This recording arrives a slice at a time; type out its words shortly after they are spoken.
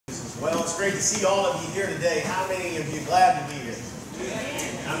Well, it's great to see all of you here today. How many of you are glad to be here?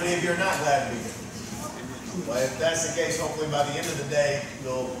 How many of you are not glad to be here? Well, if that's the case, hopefully by the end of the day,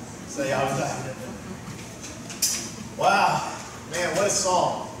 you'll say, I was glad. Wow. Man, what a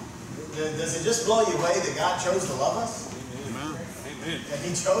song. Does it just blow you away that God chose to love us? Amen. That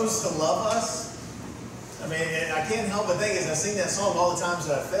He chose to love us? I mean, and I can't help but think as I sing that song all the times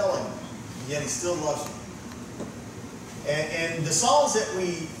that I fail Him, yet He still loves me. And the songs that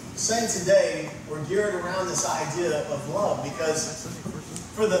we sang today were geared around this idea of love, because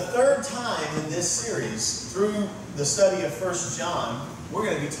for the third time in this series, through the study of 1 John, we're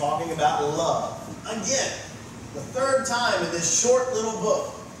going to be talking about love. Again, the third time in this short little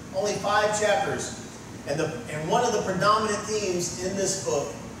book, only 5 chapters, and one of the predominant themes in this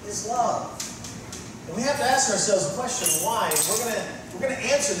book is love. And we have to ask ourselves the question, why? And we're going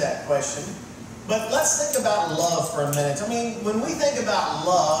to answer that question. But let's think about love for a minute. I mean, when we think about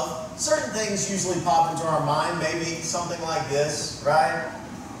love, certain things usually pop into our mind. Maybe something like this, right?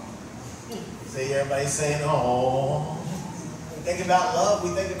 See, everybody's saying, oh. We think about love,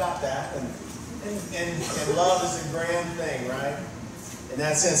 we think about that. And love is a grand thing, right? In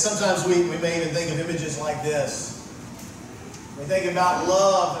that sense, sometimes we may even think of images like this. We think about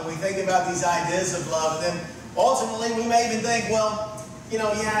love, and we think about these ideas of love, and then ultimately we may even think, well, you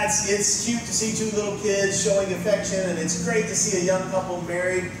know, yeah, it's cute to see 2 little kids showing affection, and it's great to see a young couple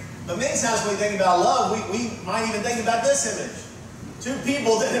married. But many times when we think about love, we might even think about this image. 2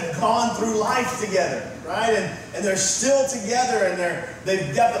 people that have gone through life together, right? And they're still together, and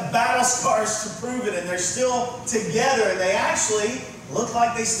they've got the battle scars to prove it, and they're still together, and they actually look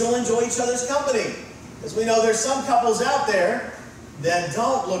like they still enjoy each other's company. As we know, there's some couples out there that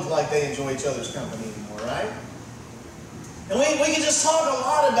don't look like they enjoy each other's company anymore, right? And we can just talk a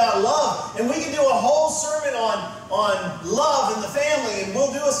lot about love, and we can do a whole sermon on love in the family, and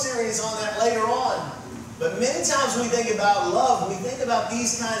we'll do a series on that later on. But many times when we think about love, we think about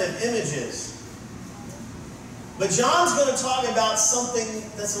these kind of images. But John's going to talk about something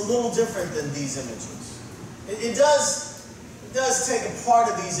that's a little different than these images. It does take a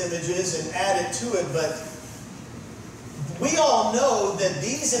part of these images and add it to it, but we all know that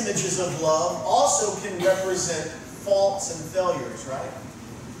these images of love also can represent faults and failures, right?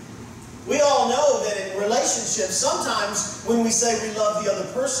 We all know that in relationships, sometimes when we say we love the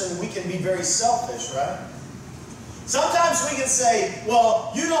other person, we can be very selfish, right? Sometimes we can say,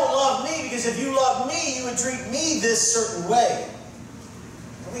 well, you don't love me because if you loved me, you would treat me this certain way.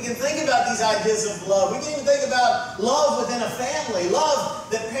 And we can think about these ideas of love. We can even think about love within a family, love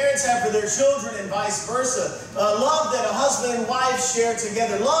that parents have for their children and vice versa, love that a husband and wife share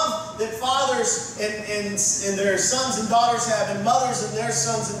together, love that fathers and their sons and daughters have, and mothers and their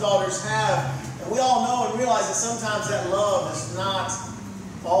sons and daughters have. And we all know and realize that sometimes that love is not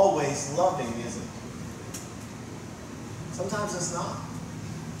always loving, is it? Sometimes it's not.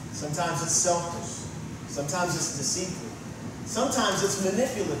 Sometimes it's selfish. Sometimes it's deceitful. Sometimes it's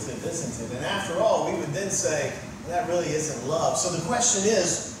manipulative, isn't it? And after all, we would then say, well, that really isn't love. So the question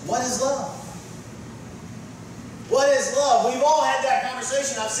is, what is love? What is love? We've all had that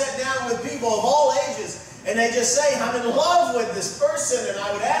conversation. I've sat down with people of all ages, and they just say, I'm in love with this person. And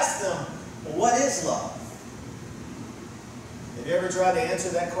I would ask them, well, what is love? Have you ever tried to answer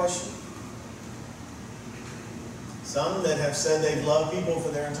that question? Some that have said they've loved people for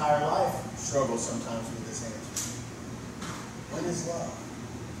their entire life struggle sometimes with this answer. What is love?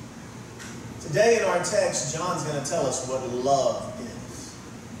 Today in our text, John's going to tell us what love is.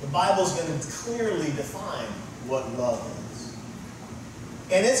 The Bible's going to clearly define what love is.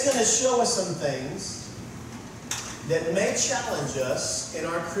 And it's going to show us some things that may challenge us in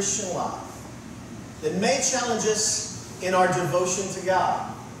our Christian life, that may challenge us in our devotion to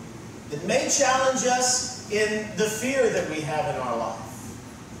God, that may challenge us in the fear that we have in our life.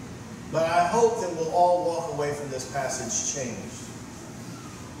 But I hope that we'll all walk away from this passage changed.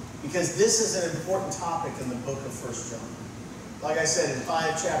 Because this is an important topic in the book of 1 John. Like I said, in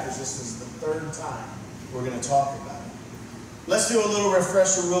 5 chapters, this is the 3rd time we're going to talk about it. Let's do a little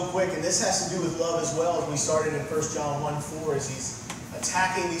refresher real quick, and this has to do with love as well, as we started in 1 John 1:4, as he's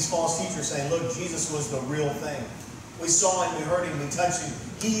attacking these false teachers, saying, look, Jesus was the real thing. We saw him, we heard him, we touched him.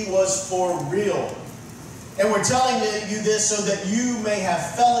 He was for real. And we're telling you this so that you may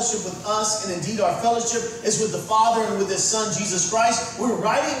have fellowship with us, and indeed our fellowship is with the Father and with His Son, Jesus Christ. We're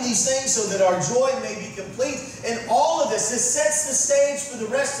writing these things so that our joy may be complete. And all of this sets the stage for the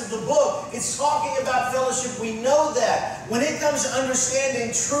rest of the book. It's talking about fellowship. We know that. When it comes to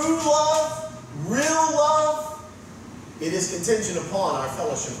understanding true love, real love, it is contingent upon our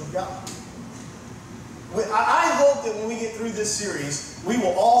fellowship with God. I hope that when we get through this series, we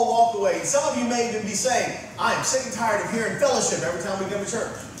will all walk away. And some of you may even be saying, I am sick and tired of hearing fellowship every time we come to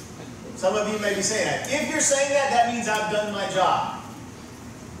church. Some of you may be saying that. If you're saying that, that means I've done my job.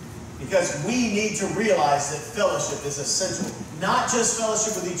 Because we need to realize that fellowship is essential. Not just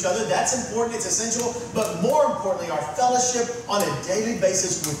fellowship with each other, that's important, it's essential, but more importantly, our fellowship on a daily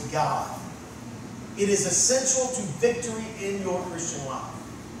basis with God. It is essential to victory in your Christian life.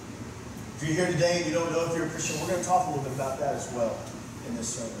 If you're here today and you don't know if you're a Christian, we're going to talk a little bit about that as well in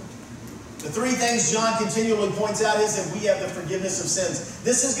this sermon. The three things John continually points out is that we have the forgiveness of sins.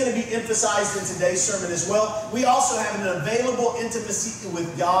 This is going to be emphasized in today's sermon as well. We also have an available intimacy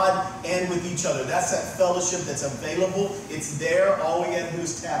with God and with each other. That's that fellowship that's available. It's there. All we got to do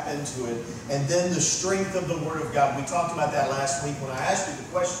is tap into it. And then the strength of the Word of God. We talked about that last week when I asked you the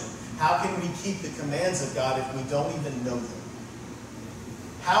question, how can we keep the commands of God if we don't even know them?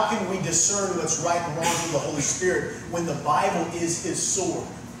 How can we discern what's right and wrong through the Holy Spirit when the Bible is His sword?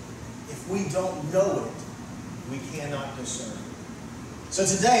 If we don't know it, we cannot discern. So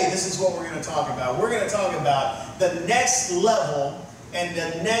today, this is what we're going to talk about. We're going to talk about the next level and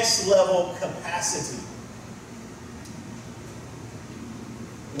the next level capacity.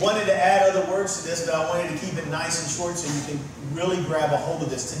 Wanted to add other words to this, but I wanted to keep it nice and short so you can really grab a hold of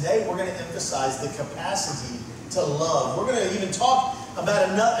this. Today, we're going to emphasize the capacity to love. We're going to even talk about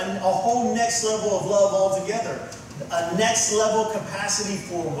a whole next level of love altogether. A next level capacity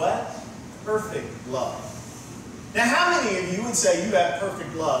for what? Perfect love. Now, how many of you would say you have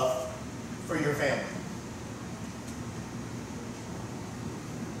perfect love for your family?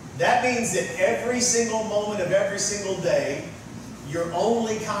 That means that every single moment of every single day, you're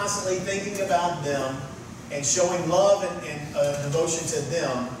only constantly thinking about them and showing love and devotion to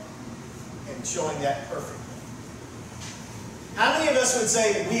them and showing that perfectly. How many of us would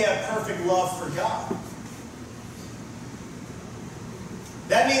say that we have perfect love for God?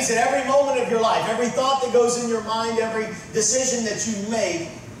 That means that every moment of your life, every thought that goes in your mind, every decision that you make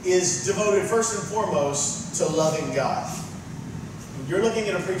is devoted first and foremost to loving God. You're looking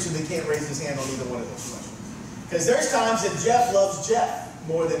at a preacher that can't raise his hand on either one of those questions. Because there's times that Jeff loves Jeff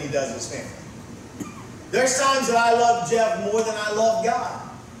more than he does his family. There's times that I love Jeff more than I love God.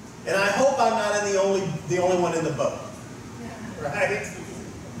 And I hope I'm not the only one in the boat. Right?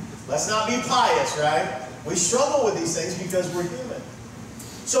 Let's not be pious, right? We struggle with these things because we're human.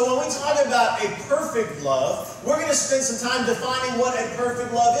 So when we talk about a perfect love, we're going to spend some time defining what a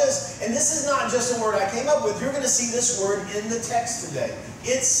perfect love is. And this is not just a word I came up with. You're going to see this word in the text today.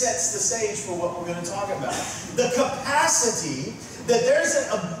 It sets the stage for what we're going to talk about. The capacity that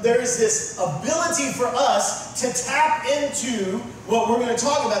there's this ability for us to tap into what we're going to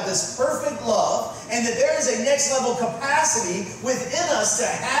talk about, this perfect love, and that there is a next level capacity within us to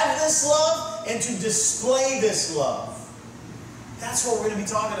have this love and to display this love. That's what we're going to be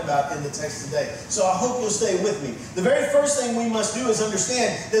talking about in the text today. So I hope you'll stay with me. The very first thing we must do is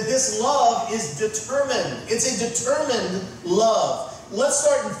understand that this love is determined. It's a determined love. Let's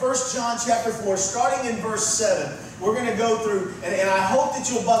start in 1 John chapter 4, starting in verse 7. We're going to go through, and I hope that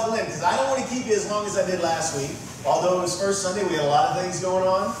you'll buckle in, because I don't want to keep you as long as I did last week. Although it was first Sunday, we had a lot of things going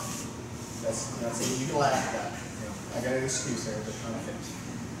on. That's you can laugh about it. I got an excuse there, but I'm finished.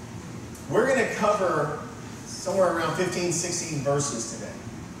 We're going to cover somewhere around 15, 16 verses today.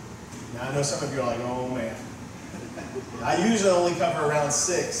 Now, I know some of you are like, oh man. I usually only cover around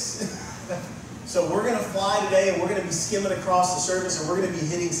 6. So we're going to fly today, and we're going to be skimming across the surface, and we're going to be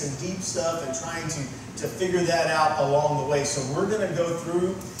hitting some deep stuff and trying to figure that out along the way. So we're going to go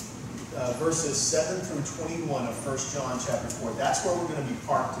through verses 7 through 21 of 1 John chapter 4. That's where we're going to be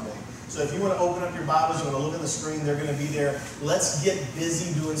parked today. So if you want to open up your Bibles, you want to look at the screen, they're going to be there. Let's get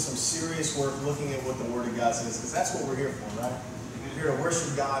busy doing some serious work, looking at what the Word of God says, because that's what we're here for, right? We're here to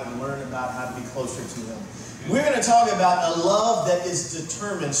worship God and learn about how to be closer to Him. We're going to talk about a love that is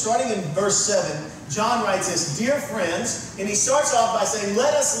determined. Starting in verse 7, John writes this, "Dear friends," and he starts off by saying,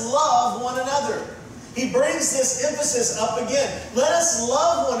 "Let us love one another." He brings this emphasis up again. Let us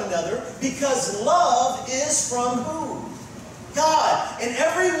love one another, because love is from who? God. And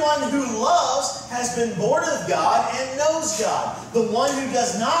everyone who loves has been born of God and knows God. The one who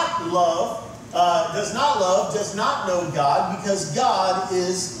does not love does not know God, because God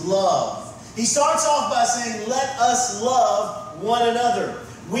is love. He starts off by saying, let us love one another.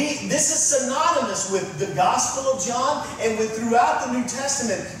 This is synonymous with the Gospel of John and with throughout the New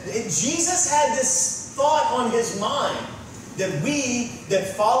Testament. Jesus had this thought on his mind that we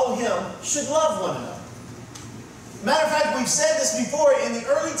that follow him should love one another. Matter of fact, we've said this before, in the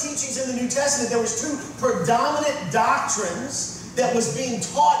early teachings in the New Testament, there was 2 predominant doctrines that was being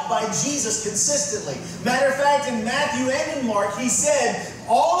taught by Jesus consistently. Matter of fact, in Matthew and in Mark, he said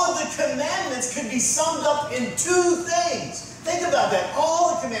all of the commandments could be summed up in two things. Think about that.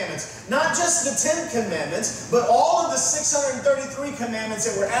 All the commandments. Not just the 10 commandments, but all of the 633 commandments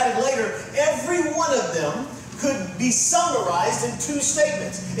that were added later. Every one of them could be summarized in two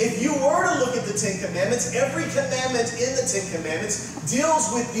statements. If you were to look at the 10 commandments, every commandment in the 10 commandments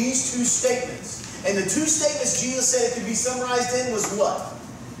deals with these two statements. And the two statements Jesus said it could be summarized in was what?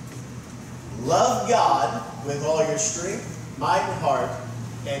 Love God with all your strength, might, and heart,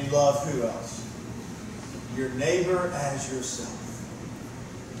 and love who else? Your neighbor as yourself.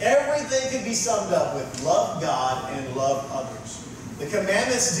 Everything can be summed up with love God and love others. The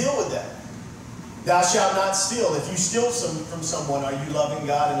commandments deal with that. Thou shalt not steal. If you steal from someone, are you loving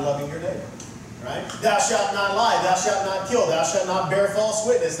God and loving your neighbor? Right? Thou shalt not lie. Thou shalt not kill. Thou shalt not bear false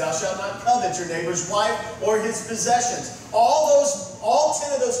witness. Thou shalt not covet your neighbor's wife or his possessions. All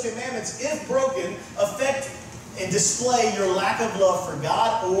 10 of those commandments, if broken, affect and display your lack of love for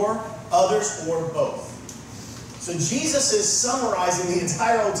God or others or both. So Jesus is summarizing the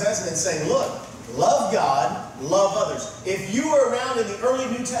entire Old Testament saying, look, love God, love others. If you were around in the early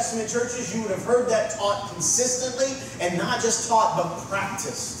New Testament churches, you would have heard that taught consistently, and not just taught, but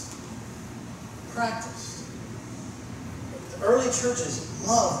practiced. Practiced. The early churches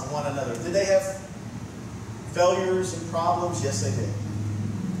loved one another. Did they have failures and problems? Yes, they did.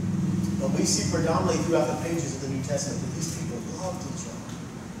 But we see predominantly throughout the pages of the New Testament that these people loved each other.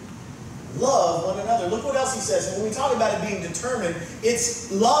 Love one another. Look what else he says. And when we talk about it being determined,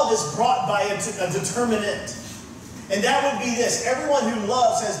 love is brought by a determinant. And that would be this. Everyone who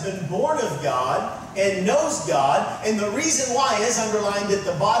loves has been born of God and knows God. And the reason why is underlined at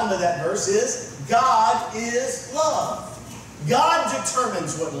the bottom of that verse is God is love. God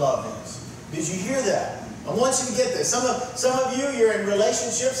determines what love is. Did you hear that? I want you to get this. Some of you, you're in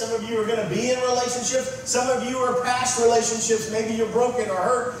relationships. Some of you are going to be in relationships. Some of you are past relationships. Maybe you're broken or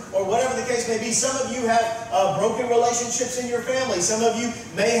hurt or whatever the case may be. Some of you have broken relationships in your family. Some of you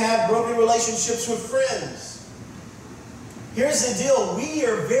may have broken relationships with friends. Here's the deal. We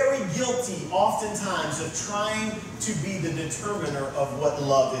are very guilty oftentimes of trying to be the determiner of what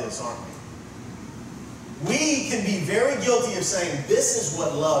love is, aren't we? We can be very guilty of saying, this is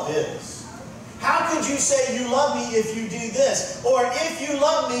what love is. How could you say you love me if you do this? Or if you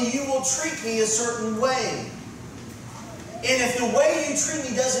love me, you will treat me a certain way. And if the way you treat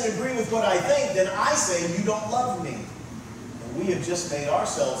me doesn't agree with what I think, then I say you don't love me. And we have just made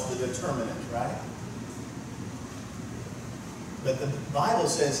ourselves the determinant, right? But the Bible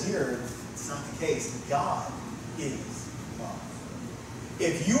says here, it's not the case. God is love.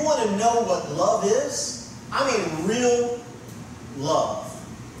 If you want to know what love is, I mean real love,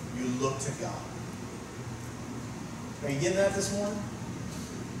 you look to God. Are you getting that this morning?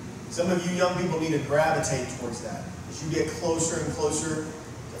 Some of you young people need to gravitate towards that. As you get closer and closer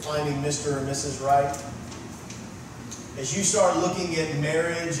to finding Mr. or Mrs. Right, as you start looking at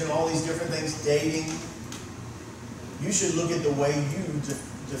marriage and all these different things, dating, you should look at the way you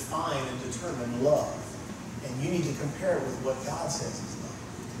define and determine love. And you need to compare it with what God says is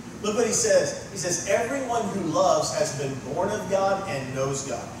love. Look what he says. He says, everyone who loves has been born of God and knows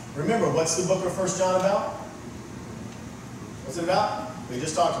God. Remember, what's the book of 1 John about? What's it about? We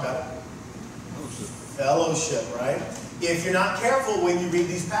just talked about it. Fellowship, right? If you're not careful when you read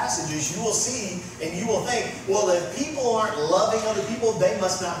these passages, you will see and you will think, well, if people aren't loving other people, they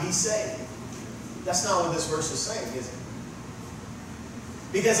must not be saved. That's not what this verse is saying, is it?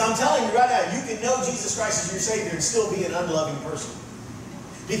 Because I'm telling you right now, you can know Jesus Christ as your Savior and still be an unloving person.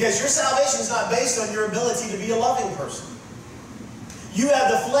 Because your salvation is not based on your ability to be a loving person. You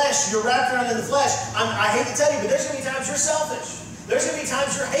have the flesh, you're wrapped around in the flesh. I hate to tell you, but there's going to be times you're selfish. There's going to be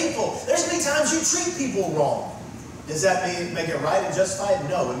times you're hateful. There's going to be times you treat people wrong. Does that make it right and justified?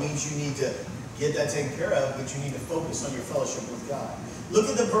 No, it means you need to get that taken care of, but you need to focus on your fellowship with God. Look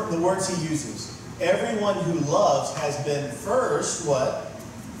at the words he uses. Everyone who loves has been first, what?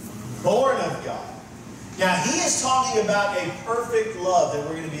 Born of God. Now, he is talking about a perfect love that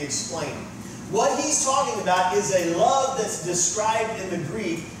we're going to be explaining. What he's talking about is a love that's described in the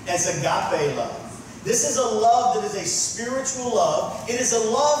Greek as agape love. This is a love that is a spiritual love. It is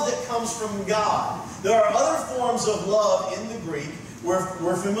a love that comes from God. There are other forms of love in the Greek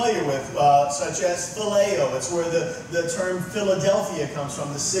we're familiar with, such as phileo. It's where the term Philadelphia comes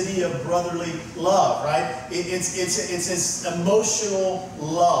from, the city of brotherly love, right? It's this emotional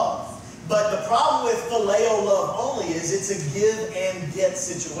love. But the problem with phileo love only is it's a give and get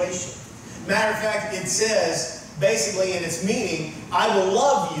situation. Matter of fact, it says basically in its meaning, I will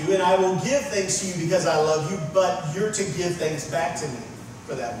love you and I will give things to you because I love you, but you're to give things back to me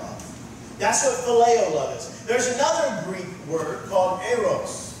for that love. That's what phileo love is. There's another Greek word called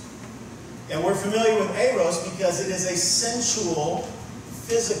eros. And we're familiar with eros because it is a sensual,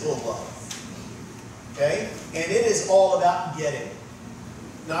 physical love. Okay? And it is all about getting.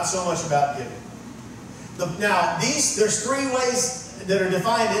 Not so much about giving. Now, there's three ways that are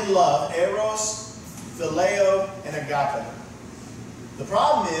defined in love: eros, phileo, and agape. The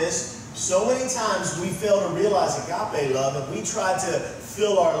problem is, so many times we fail to realize agape love, and we try to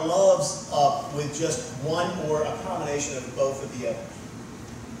fill our loves up with just one or a combination of both of the others.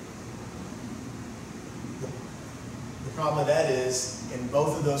 The problem with that is, in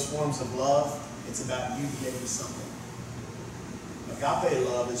both of those forms of love, it's about you getting something. Agape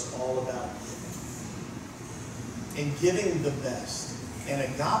love is all about giving. And giving the best. And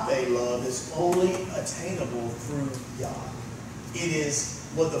agape love is only attainable through God. It is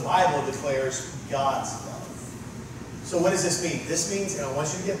what the Bible declares God's love. So what does this mean? This means, and I want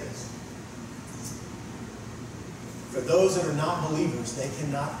you to get this, for those that are not believers, they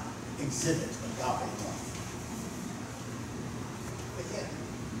cannot exhibit agape love. They can't.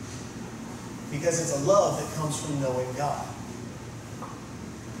 Because it's a love that comes from knowing God.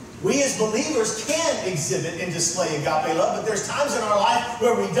 We as believers can exhibit and display agape love, but there's times in our life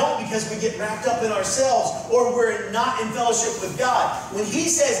where we don't because we get wrapped up in ourselves or we're not in fellowship with God. When he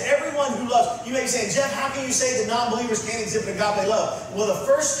says everyone who loves, you may be saying, Jeff, how can you say that non-believers can't exhibit agape love? Well, the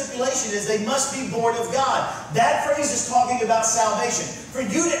first stipulation is they must be born of God. That phrase is talking about salvation. For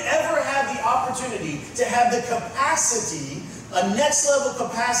you to ever have the opportunity to have the capacity, a next level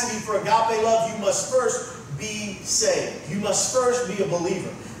capacity for agape love, you must first be saved. You must first be a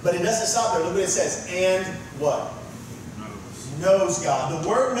believer. But it doesn't stop there. Look what it says. And what? Knows God. The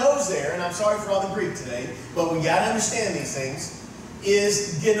word knows there, and I'm sorry for all the Greek today, but we got to understand these things,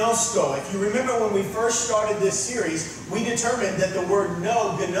 is gnosko. If you remember when we first started this series, we determined that the word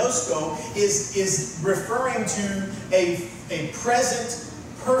know, gnosko, is referring to a present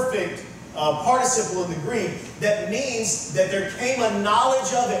perfect participle in the Greek that means that there came a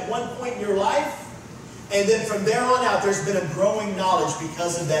knowledge of at one point in your life. And then from there on out, there's been a growing knowledge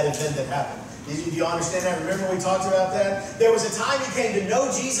because of that event that happened. Do you understand that? Remember we talked about that? There was a time you came to know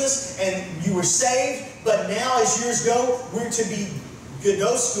Jesus and you were saved, but now as years go, we're to be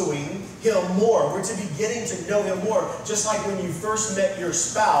gnoskoing him more. We're to be getting to know him more. Just like when you first met your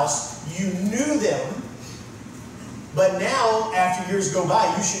spouse, you knew them, but now, after years go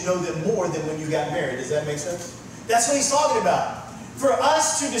by, you should know them more than when you got married. Does that make sense? That's what he's talking about. For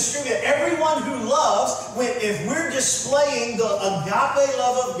us to distribute, everyone who loves, if we're displaying the agape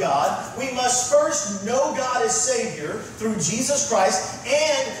love of God, we must first know God as Savior through Jesus Christ,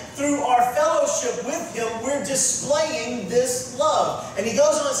 and through our fellowship with him, we're displaying this love. And he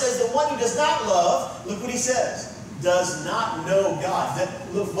goes on and says, the one who does not love, look what he says, does not know God.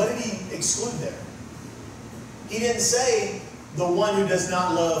 Look, what did he exclude there? He didn't say the one who does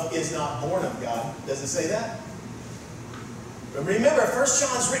not love is not born of God. Does it say that? But remember, 1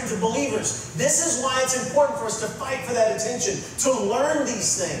 John's written to believers. This is why it's important for us to fight for that attention, to learn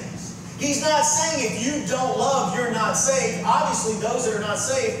these things. He's not saying if you don't love, you're not saved. Obviously, those that are not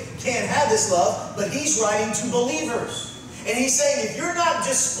saved can't have this love, but he's writing to believers. And he's saying if you're not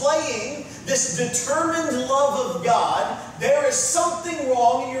displaying this determined love of God, there is something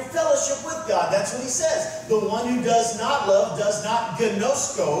wrong in your fellowship with God. That's what he says. The one who does not love does not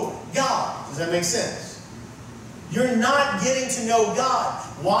gnosko God. Does that make sense? You're not getting to know God.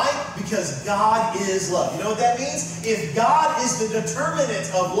 Why? Because God is love. You know what that means? If God is the determinant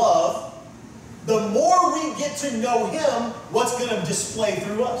of love, the more we get to know him, what's going to display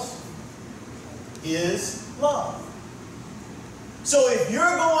through us is love. So if you're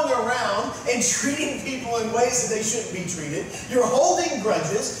going around and treating people in ways that they shouldn't be treated, you're holding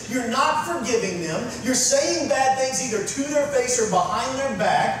grudges, you're not forgiving them, you're saying bad things either to their face or behind their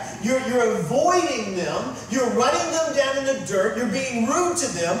back, you're avoiding them, you're running them down in the dirt, you're being rude to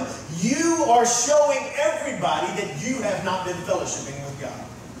them, you are showing everybody that you have not been fellowshipping with God.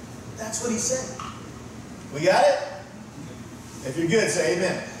 That's what he said. We got it? If you're good, say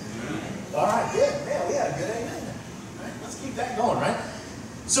amen. All right, good. Man, we had a good amen. Keep that going, right?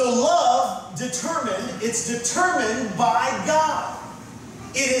 So love it's determined by God.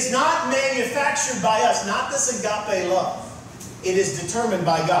 It is not manufactured by us, not this agape love. It is determined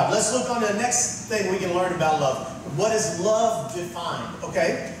by God. Let's look on to the next thing we can learn about love. What is love defined?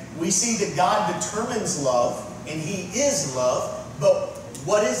 Okay, we see that God determines love, and he is love, but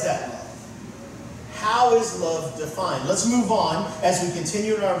what is that love? How is love defined? Let's move on as we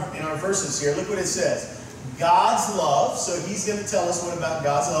continue in our verses here. Look what it says. God's love, so he's going to tell us what about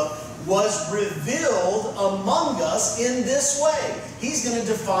God's love, was revealed among us in this way. He's going to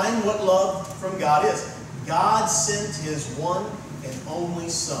define what love from God is. God sent his one and only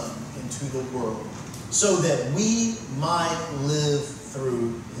Son into the world so that we might live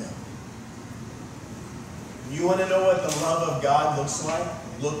through him. You want to know what the love of God looks like?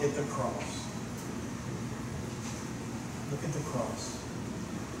 Look at the cross. Look at the cross.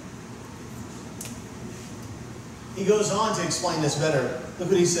 He goes on to explain this better. Look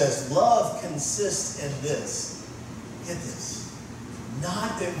what he says. Love consists in this. Get this.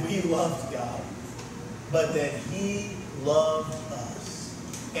 Not that we loved God, but that he loved us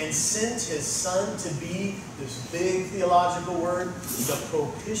and sent his Son to be, this big theological word, the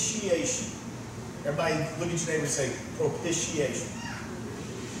propitiation. Everybody look at your neighbor and say, propitiation.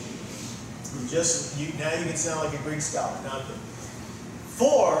 Now you can sound like a Greek scholar. Not good.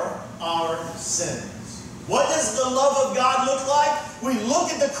 For our sins. What does the love of God look like? We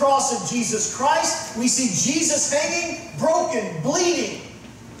look at the cross of Jesus Christ. We see Jesus hanging, broken, bleeding.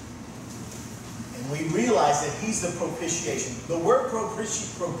 And we realize that he's the propitiation. The word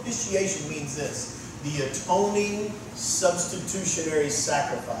propitiation means this: the atoning, substitutionary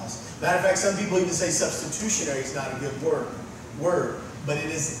sacrifice. Matter of fact, some people even say substitutionary is not a good word, but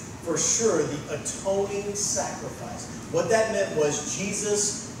it is for sure the atoning sacrifice. What that meant was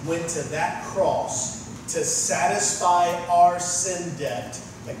Jesus went to that cross to satisfy our sin debt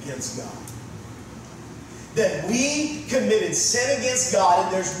against God. That we committed sin against God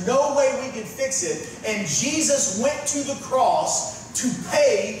and there's no way we could fix it, and Jesus went to the cross to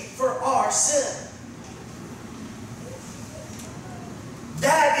pay for our sin.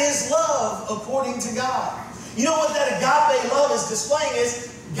 That is love according to God. You know what that agape love is displaying is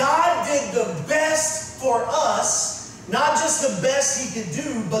God did the best for us, not just the best he could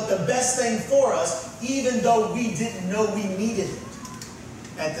do, but the best thing for us, even though we didn't know we needed it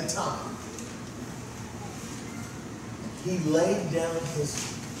at the time. He laid down his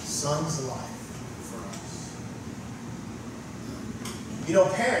Son's life for us. You know,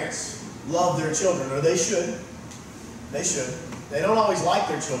 parents love their children, or they should. They should. They don't always like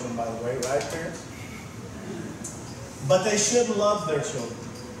their children, by the way, right, parents? But they should love their children.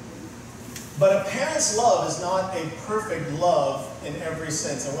 But a parent's love is not a perfect love in every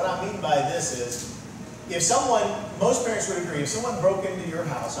sense. And what I mean by this is, if someone, most parents would agree, if someone broke into your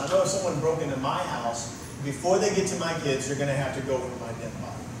house, I know if someone broke into my house, before they get to my kids, they're going to have to go for my dead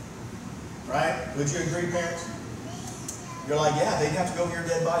body. Right? Would you agree, parents? You're like, yeah, they'd have to go for your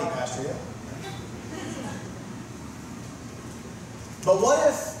dead body, Pastor, yeah. But what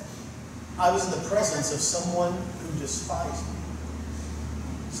if I was in the presence of someone who despised me?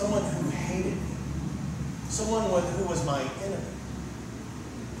 Someone who hated me? Someone who was my enemy?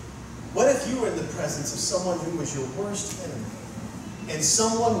 What if you were in the presence of someone who was your worst enemy and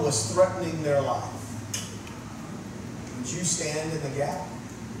someone was threatening their life? Would you stand in the gap?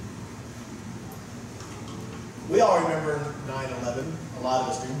 We all remember 9/11. A lot of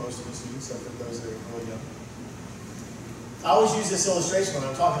us do, most of us do, except for those that are really young. I always use this illustration when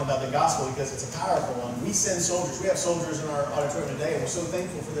I'm talking about the gospel because it's a powerful one. We send soldiers. We have soldiers in our auditorium today, and we're so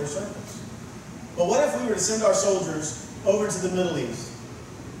thankful for their service. But what if we were to send our soldiers over to the Middle East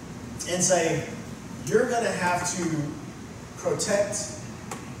and say, you're going to have to protect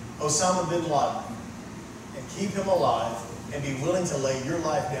Osama bin Laden and keep him alive and be willing to lay your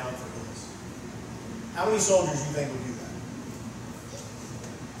life down for his? How many soldiers do you think would do that?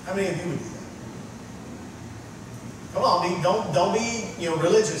 How many of you would do that? Come on, don't be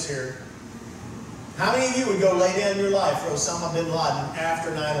religious here. How many of you would go lay down your life for Osama bin Laden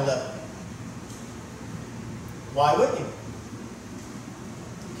after 9/11? Why wouldn't you?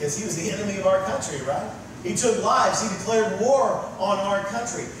 Because he was the enemy of our country, right? He took lives. He declared war on our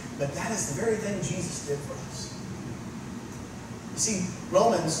country. But that is the very thing Jesus did for us. You see,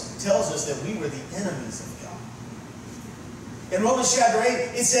 Romans tells us that we were the enemies of God. In Romans chapter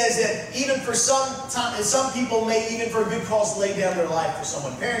 8, it says that even for some people may, even for a good cause, lay down their life for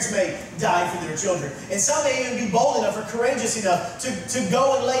someone. Parents may die for their children. And some may even be bold enough or courageous enough to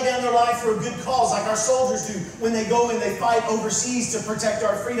go and lay down their life for a good cause, like our soldiers do when they go and they fight overseas to protect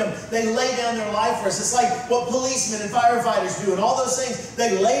our freedom. They lay down their life for us. It's like what policemen and firefighters do and all those things.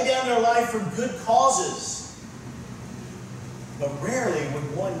 They lay down their life for good causes. But rarely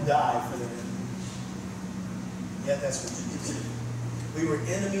would one die for their enemy. Yet that's what Jesus did. We were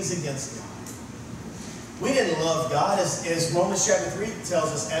enemies against God. We didn't love God. As Romans chapter 3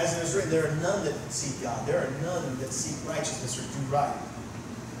 tells us, as it is written, there are none that seek God. There are none that seek righteousness or do right.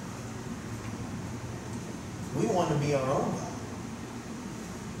 We want to be our own God.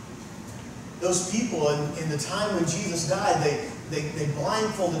 those people in the time when Jesus died, they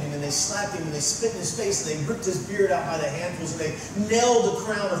blindfolded him and they slapped him and they spit in his face and they ripped his beard out by the handfuls and they nailed a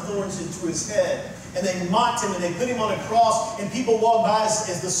crown of thorns into his head. And they mocked him and they put him on a cross, and people walked by,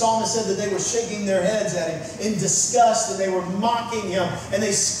 as the psalmist said, that they were shaking their heads at him in disgust, and they were mocking him, and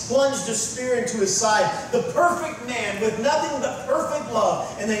they plunged a spear into his side. The perfect man with nothing but perfect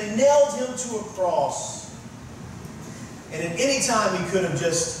love, and they nailed him to a cross. And at any time he could have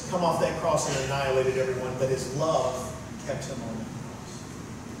just come off that cross and annihilated everyone, but his love kept him on the cross.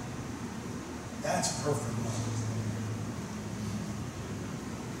 That's perfect love.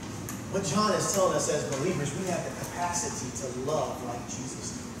 What John is telling us as believers, we have the capacity to love like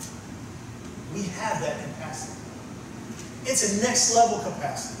Jesus did. We have that capacity. It's a next level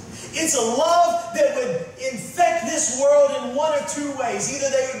capacity. It's a love that would infect this world in one or two ways. Either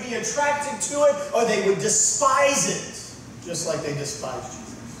they would be attracted to it or they would despise it, just like they despised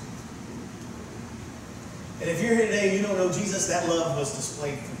Jesus. And if you're here today and you don't know Jesus, that love was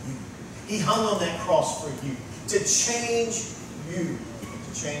displayed for you. He hung on that cross for you to change you,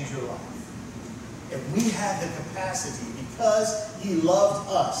 to change your life. And we have the capacity because he loved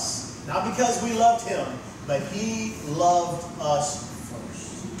us. Not because we loved him, but he loved us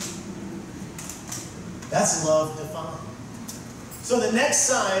first. That's love defined. So the next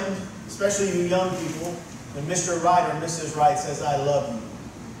sign, especially you young people, when Mr. Right or Mrs. Right says, I love you,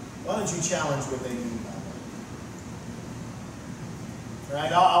 why don't you challenge what they mean by that?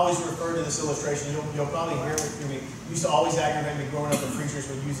 Right? I always refer to this illustration. You'll probably hear it through me. It used to always aggravate me growing up when preachers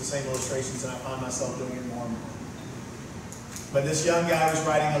would use the same illustrations, and I find myself doing it more and more. But this young guy was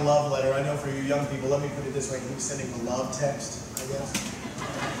writing a love letter. I know for you young people, let me put it this way. He was sending a love text, I guess.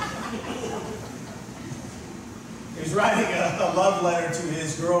 He was writing a love letter to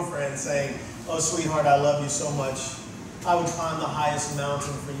his girlfriend saying, oh, sweetheart, I love you so much. I would climb the highest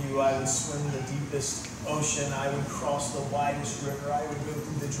mountain for you. I would swim the deepest ocean. I would cross the widest river. I would go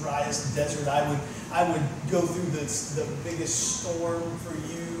through the driest desert. I would go through the biggest storm for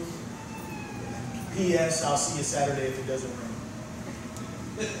you. P.S. I'll see you Saturday if it doesn't rain.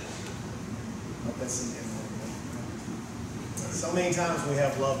 Let that sink in a little bit. So many times we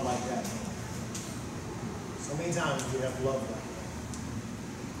have love like that. So many times we have love like that.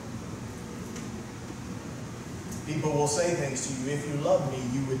 People will say things to you, if you love me,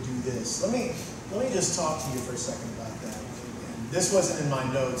 you would do this. Let me just talk to you for a second about that. And this wasn't in my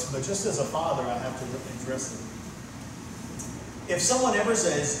notes, but just as a father, I have to address it. If someone ever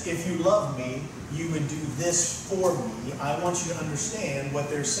says, if you love me, you would do this for me, I want you to understand what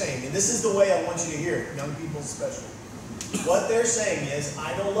they're saying. And this is the way I want you to hear it, young people especially. What they're saying is,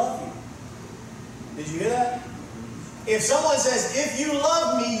 I don't love you. Did you hear that? If someone says, if you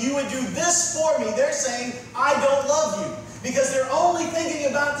love me, you would do this for me, they're saying, I don't love you. Because they're only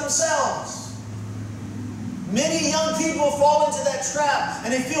thinking about themselves. Many young people fall into that trap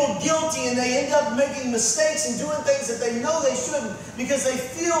and they feel guilty and they end up making mistakes and doing things that they know they shouldn't because they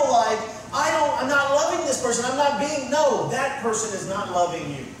feel like, I'm not loving this person. I'm not being, no, that person is not loving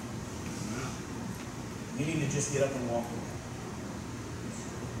you. You need to just get up and walk away.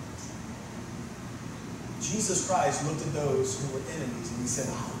 Jesus Christ looked at those who were enemies and he said,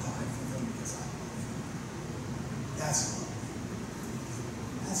 I'll die for them because I love them. That's love.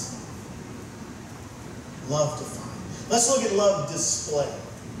 That's love. Love defined. Let's look at love displayed.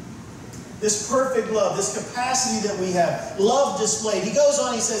 This perfect love, this capacity that we have, love displayed. He goes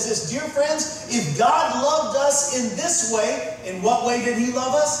on, he says this, dear friends, if God loved us in this way, in what way did he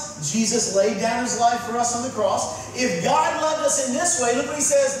love us? Jesus laid down his life for us on the cross. If God loved us in this way, look what he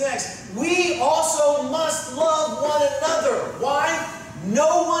says next. We also must love one another. Why?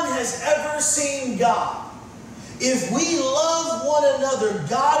 No one has ever seen God. If we love one another,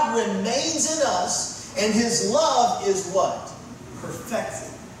 God remains in us, and his love is what? Perfected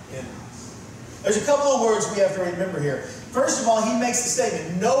in us. There's a couple of words we have to remember here. First of all, he makes the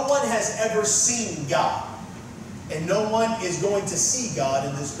statement, no one has ever seen God. And no one is going to see God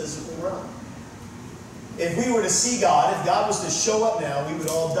in this physical realm. If we were to see God, if God was to show up now, we would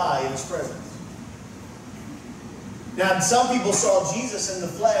all die in his presence. Now, some people saw Jesus in the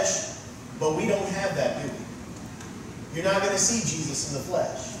flesh, but we don't have that, do we? You're not going to see Jesus in the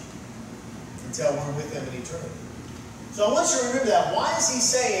flesh until we're with him in eternity. So I want you to remember that. Why is he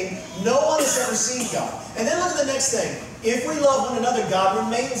saying no one has ever seen God? And then look at the next thing. If we love one another, God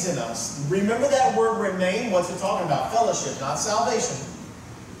remains in us. Remember that word remain? What's it talking about? Fellowship, not salvation.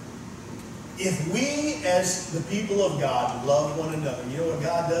 If we, as the people of God, love one another, you know what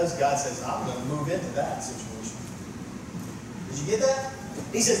God does? God says, I'm going to move into that situation. Did you get that?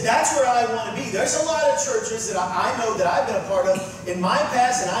 He says, that's where I want to be. There's a lot of churches that I know that I've been a part of in my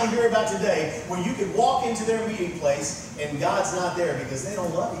past and I hear about today where you could walk into their meeting place and God's not there because they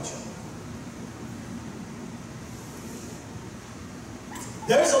don't love each other.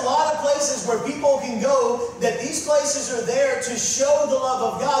 There's a lot of places where people can go that these places are there to show the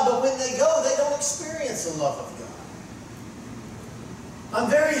love of God, but when they go, they don't experience the love of God. I'm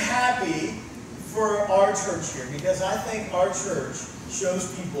very happy for our church here because I think our church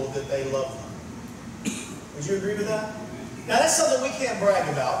shows people that they love them. Would you agree with that? Now that's something we can't brag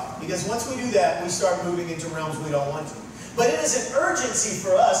about because once we do that, we start moving into realms we don't want to. But it is an urgency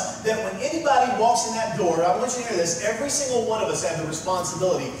for us that when anybody walks in that door, I want you to hear this, every single one of us have the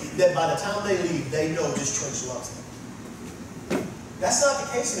responsibility that by the time they leave, they know this church loves them. That's not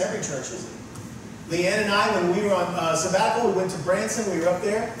the case in every church, is it? Leanne and I, when we were on sabbatical, we went to Branson, we were up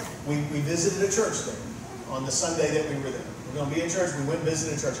there, we visited a church there on the Sunday that we were there. We're going to be in church, we went and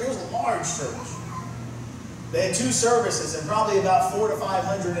visited a church. It was a large church. They had 2 services and probably about 400 to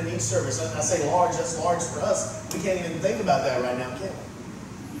 500 in each service. I say large, that's large for us. We can't even think about that right now, can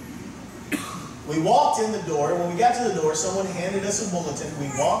we? We walked in the door, and when we got to the door, someone handed us a bulletin.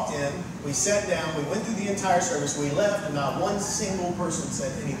 We walked in, we sat down, we went through the entire service, we left, and not one single person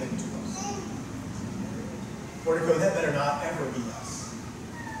said anything to us. Portico, that better not ever be us.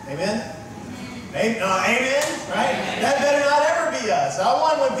 Amen? Amen, right? That better not ever be us. I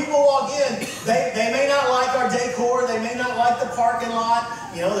want when people walk in, they may not like our decor, they may not like the parking lot,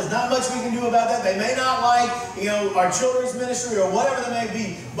 there's not much we can do about that. They may not like, our children's ministry or whatever that may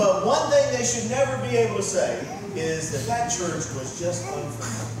be. But one thing they should never be able to say is that church was just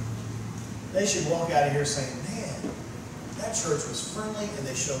unfriendly. They should walk out of here saying, man, that church was friendly and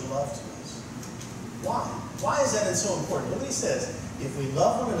they showed love to us. Why? Why is that so important? Look what he says. If we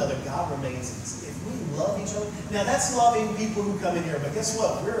love one another, God remains in us. If we love each other, now that's loving people who come in here, but guess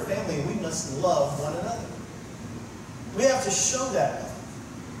what? We're a family and we must love one another. We have to show that love.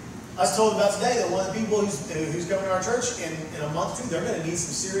 I was told about today that one of the people who's coming to our church in a month or 2, they're going to need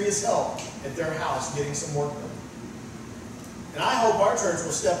some serious help at their house getting some work done. And I hope our church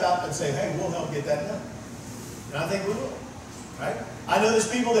will step out and say, hey, we'll help get that done. And I think we will. Right? I know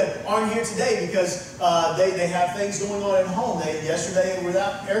there's people that aren't here today because they have things going on at home. Yesterday they were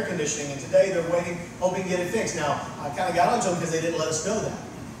without air conditioning, and today they're waiting, hoping to get it fixed. Now, I kind of got onto them because they didn't let us know that.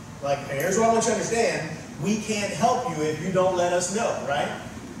 Like, here's what I want you to understand. We can't help you if you don't let us know, right?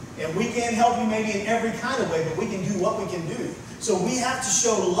 And we can't help you maybe in every kind of way, but we can do what we can do. So we have to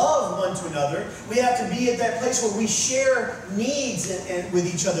show love one to another. We have to be at that place where we share needs and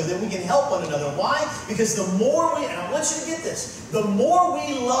with each other, that we can help one another. Why? Because the more and I want you to get this, the more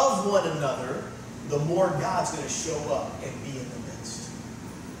we love one another, the more God's going to show up and be in the midst.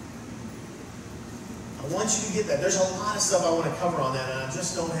 I want you to get that. There's a lot of stuff I want to cover on that, and I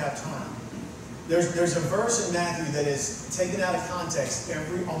just don't have time. There's a verse in Matthew that is taken out of context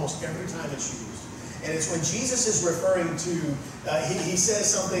almost every time it's used. And it's when Jesus is referring to, he says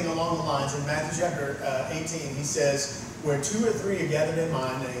something along the lines in Matthew chapter 18. He says, where 2 or 3 are gathered in my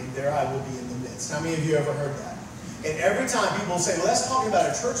name, there I will be in the midst. How many of you ever heard that? And every time people say, well, that's talking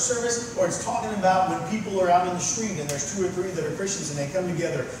about a church service, or it's talking about when people are out in the street and there's 2 or 3 that are Christians and they come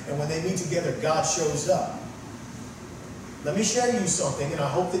together, and when they meet together, God shows up. Let me share you something, and I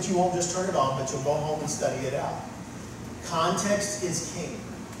hope that you won't just turn it on, but you'll go home and study it out. Context is king.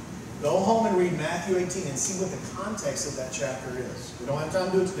 Go home and read Matthew 18 and see what the context of that chapter is. We don't have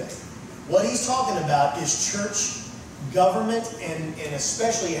time to do it today. What he's talking about is church government and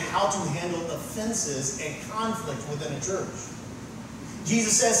especially how to handle offenses and conflict within a church.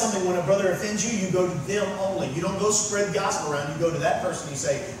 Jesus says something, when a brother offends you, you go to them only. You don't go spread gospel around. You go to that person and you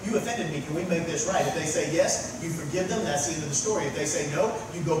say, you offended me, can we make this right? If they say yes, you forgive them, that's the end of the story. If they say no,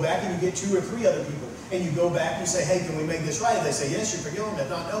 you go back and you get 2 or 3 other people. And you go back and you say, hey, can we make this right? If they say yes, you forgive them. If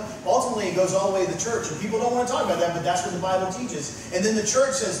not, no. Ultimately, it goes all the way to the church. And people don't want to talk about that, but that's what the Bible teaches. And then the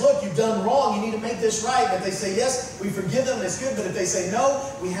church says, look, you've done wrong. You need to make this right. And if they say yes, we forgive them. It's good. But if they say no,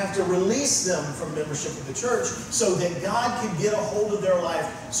 we have to release them from membership of the church so that God can get a hold of their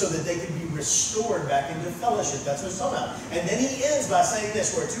life so that they can be restored back into fellowship. That's what he's talking about. And then he ends by saying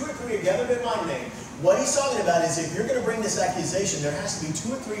this, where 2 or 3 are gathered in my name. What he's talking about is if you're going to bring this accusation, there has to be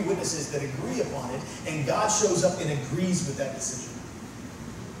 2 or 3 witnesses that agree upon it, and God shows up and agrees with that decision.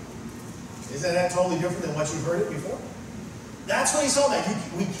 Isn't that totally different than what you've heard it before? That's what he's talking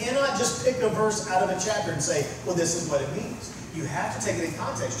about. We cannot just pick a verse out of a chapter and say, well, this is what it means. You have to take it in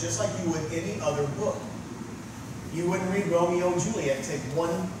context, just like you would any other book. You wouldn't read Romeo and Juliet and take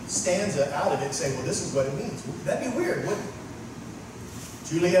one stanza out of it and say, well, this is what it means. That'd be weird, wouldn't it?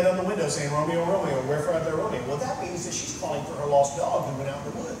 Juliet on the window saying, Romeo, Romeo, wherefore art thou Romeo? Well, that means that she's calling for her lost dog who went out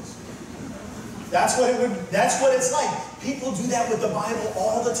in the woods. That's what it's like. People do that with the Bible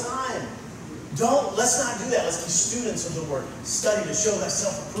all the time. Let's not do that. Let's be students of the Word. Study to show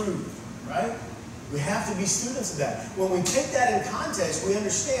thyself approved, right? We have to be students of that. When we take that in context, we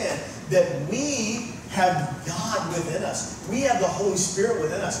understand that we have God within us. We have the Holy Spirit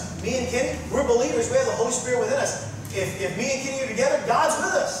within us. Me and Kenny, we're believers. We have the Holy Spirit within us. If me and Kenny are together, God's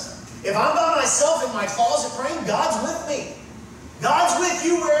with us. If I'm by myself in my closet praying, God's with me. God's with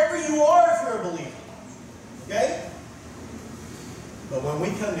you wherever you are if you're a believer. Okay? But when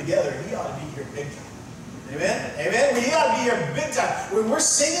we come together, He ought to be here big time. Amen? Amen? He ought to be here big time. When we're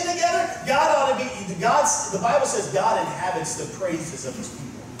singing together, God ought to be, the Bible says God inhabits the praises of His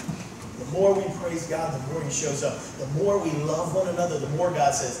people. The more we praise God, the more He shows up. The more we love one another, the more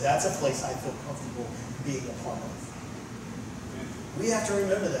God says, that's a place I feel comfortable being a part of. We have to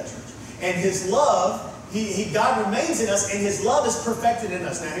remember that, church. And His love, God remains in us, and His love is perfected in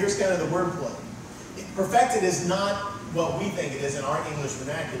us. Now, here's kind of the wordplay. Perfected is not what we think it is in our English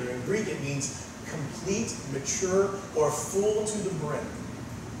vernacular. In Greek, it means complete, mature, or full to the brim.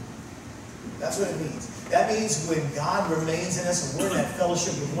 That's what it means. That means when God remains in us and we're in that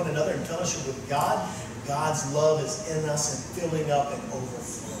fellowship with one another and fellowship with God, God's love is in us and filling up and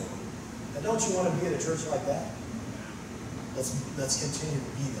overflowing. Now, don't you want to be at a church like that? Let's continue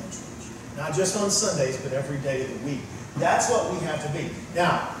to be that church. Not just on Sundays, but every day of the week. That's what we have to be.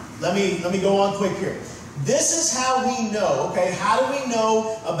 Now, let me go on quick here. This is how we know, okay? How do we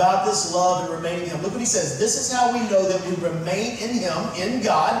know about this love and remaining in Him? Look what he says. This is how we know that we remain in Him, in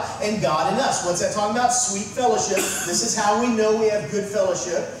God, and God in us. What's that talking about? Sweet fellowship. This is how we know we have good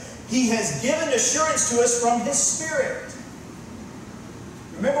fellowship. He has given assurance to us from His Spirit.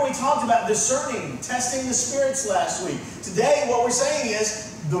 Remember we talked about discerning, testing the spirits last week. Today what we're saying is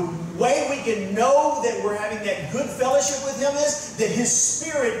the way we can know that we're having that good fellowship with Him is that His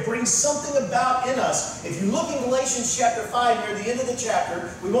Spirit brings something about in us. If you look in Galatians chapter 5 near the end of the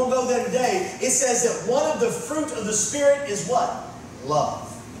chapter, we won't go there today, it says that one of the fruit of the Spirit is what? Love.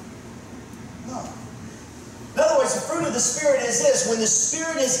 Love. In other words, the fruit of the Spirit is this. When the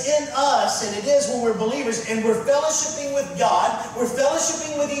Spirit is in us, and it is when we're believers, and we're fellowshipping with God, we're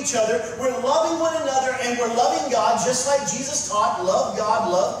fellowshipping with each other, we're loving one another, and we're loving God, just like Jesus taught, love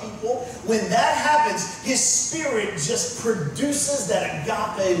God, love people. When that happens, His Spirit just produces that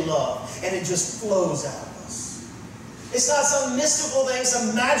agape love, and it just flows out of us. It's not some mystical thing,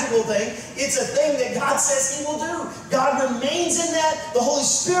 some magical thing. It's a thing that God says He will do. God remains in that. The Holy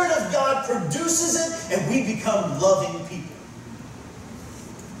Spirit of God produces it, and we become loving people.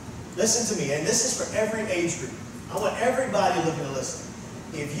 Listen to me, and this is for every age group. I want everybody looking to listen.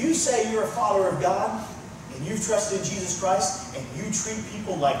 If you say you're a follower of God, and you've trusted in Jesus Christ, and you treat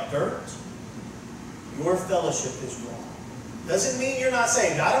people like dirt, your fellowship is wrong. Doesn't mean you're not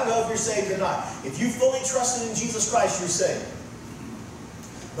saved. I don't know if you're saved or not. If you fully trusted in Jesus Christ, you're saved.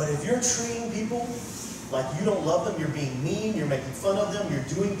 But if you're treating people like you don't love them, you're being mean, you're making fun of them, you're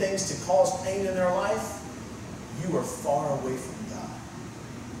doing things to cause pain in their life, you are far away from God.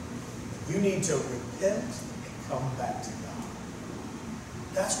 You need to repent and come back to God.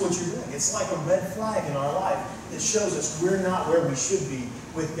 That's what you're doing. It's like a red flag in our life that shows us we're not where we should be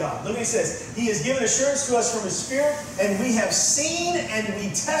with God. Look what he says. He has given assurance to us from His Spirit, and we have seen and we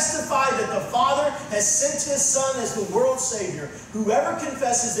testify that the Father has sent His Son as the world's Savior. Whoever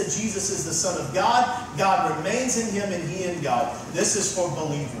confesses that Jesus is the Son of God, God remains in Him and He in God. This is for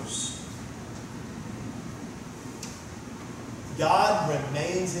believers. God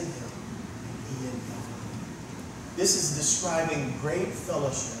remains in Him and He in God. This is describing great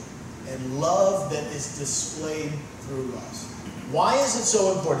fellowship and love that is displayed through us. Why is it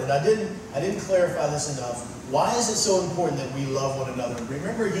so important? I didn't clarify this enough. Why is it so important that we love one another?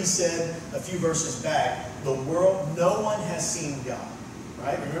 Remember he said a few verses back, the world, no one has seen God.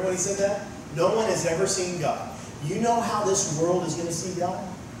 Right? Remember when he said that? No one has ever seen God. You know how this world is going to see God?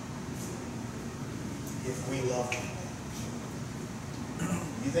 If we love Him.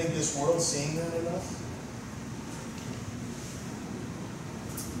 You think this world's seeing that in us?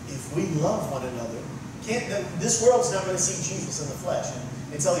 If we love one another, this world's not going to see Jesus in the flesh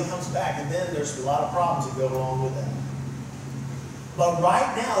until He comes back, and then there's a lot of problems that go along with that. But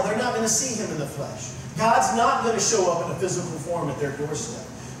right now, they're not going to see Him in the flesh. God's not going to show up in a physical form at their doorstep.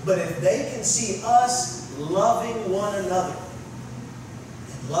 But if they can see us loving one another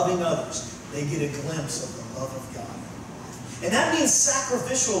and loving others, they get a glimpse of the love of God. And that means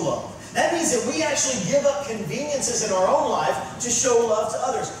sacrificial love. That means that we actually give up conveniences in our own life to show love to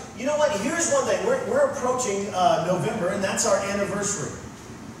others. You know what? Here's one thing. We're approaching November, and that's our anniversary.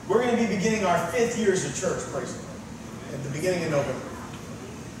 We're going to be beginning our 5th year as a church, praise the Lord, at the beginning of November.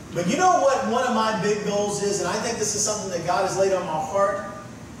 But you know what one of my big goals is, and I think this is something that God has laid on my heart,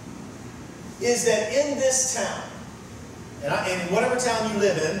 is that in this town, and in whatever town you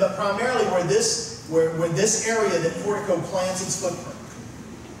live in, but primarily where this area that Portico plants its footprint,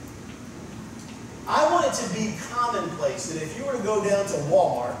 I want it to be commonplace that if you were to go down to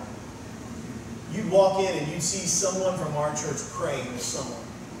Walmart, you'd walk in and you'd see someone from our church praying with someone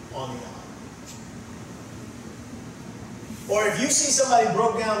on the aisle. Or if you see somebody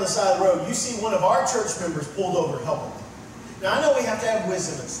broke down the side of the road, you see one of our church members pulled over helping them. Now, I know we have to have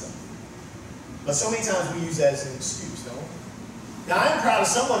wisdom and stuff, but so many times we use that as an excuse, don't we? Now, I'm proud of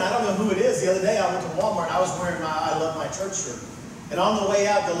someone, I don't know who it is. The other day I went to Walmart and I was wearing my I Love My Church shirt. And on the way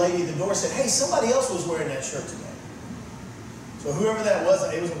out, the lady at the door said, hey, somebody else was wearing that shirt today. So whoever that was,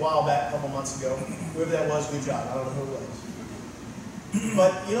 it was a while back, a couple months ago. Whoever that was, good job. I don't know who it was.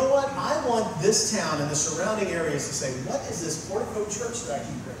 But you know what? I want this town and the surrounding areas to say, what is this Portico church that I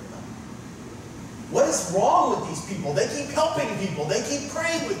keep hearing about? What is wrong with these people? They keep helping people. They keep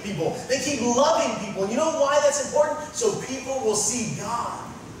praying with people. They keep loving people. You know why that's important? So people will see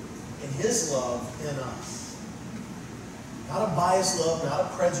God and His love in us. Not a biased love, not a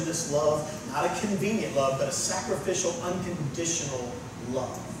prejudiced love, not a convenient love, but a sacrificial, unconditional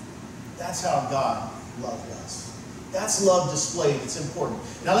love. That's how God loved us. That's love displayed. It's important.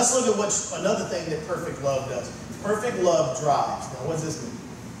 Now let's look at another thing that perfect love does. Perfect love drives. Now what does this mean?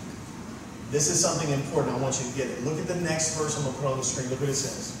 This is something important. I want you to get it. Look at the next verse I'm going to put on the screen. Look what it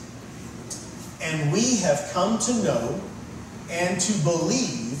says. And we have come to know and to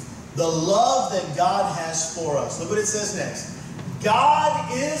believe the love that God has for us. Look what it says next.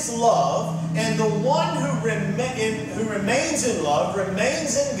 God is love, and the one who remains in love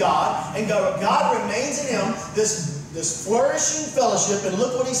remains in God, and God remains in him. This flourishing fellowship, and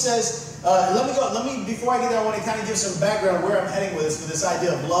look what he says. Before I get there, I want to kind of give some background where I'm heading with this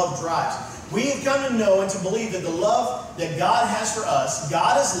idea of love drives. We have come to know and to believe that the love that God has for us,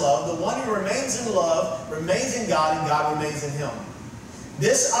 God is love. The one who remains in love remains in God, and God remains in him.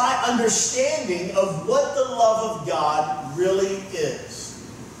 This understanding of what the love of God really is.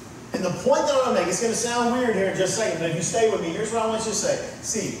 And the point that I'm going to make, it's going to sound weird here in just a second, but if you stay with me, here's what I want you to say.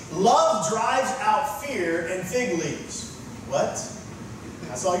 See, love drives out fear and fig leaves. What?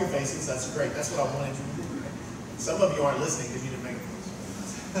 I saw your faces. That's great. That's what I wanted you to do. Some of you aren't listening because you didn't make it.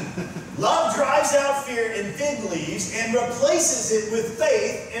 Love drives out fear and fig leaves and replaces it with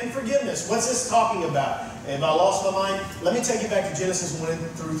faith and forgiveness. What's this talking about? And if I lost my mind, let me take you back to Genesis 1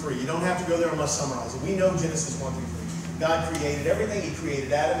 through 3. You don't have to go there, I must summarize it. We know Genesis 1 through 3. God created everything. He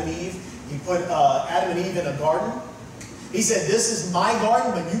created Adam and Eve. He put Adam and Eve in a garden. He said, this is my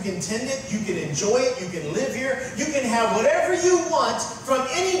garden, but you can tend it, you can enjoy it, you can live here, you can have whatever you want from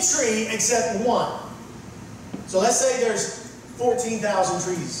any tree except one. So let's say there's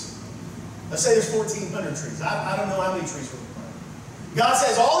 14,000 trees. Let's say there's 1,400 trees. I don't know how many trees we're planting. God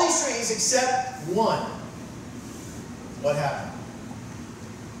says all these trees except one. What happened?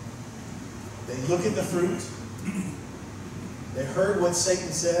 They look at the fruit. They heard what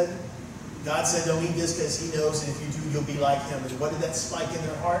Satan said. God said, don't eat this because he knows, and if you do, you'll be like him. And what did that spike in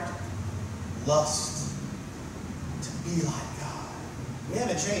their heart? Lust. To be like God. We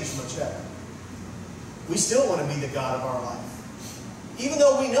haven't changed much, have we? We still want to be the God of our life. Even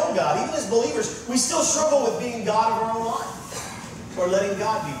though we know God, even as believers, we still struggle with being God of our own life. Or letting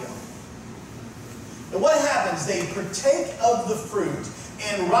God be God. And what happens? They partake of the fruit,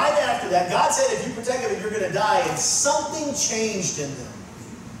 and right after that, God said if you partake of it, you're going to die, and something changed in them.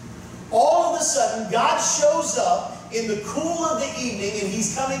 All of a sudden, God shows up in the cool of the evening, and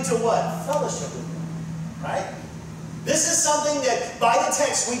He's coming to what? Fellowship with them. Right? This is something that, by the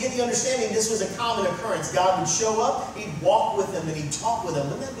text, we get the understanding this was a common occurrence. God would show up, He'd walk with them, and He'd talk with them.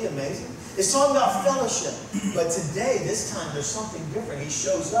 Wouldn't that be amazing? It's talking about fellowship. But today, this time, there's something different. He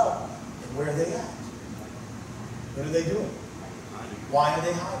shows up, and where are they at? What are they doing? Why are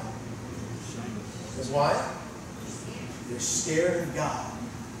they hiding? Because why? They're scared of God.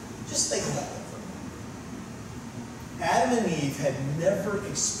 Just think about that for a minute. Adam and Eve had never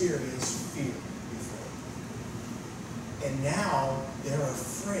experienced fear before. And now they're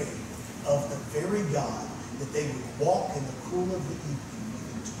afraid of the very God that they would walk in the cool of the evening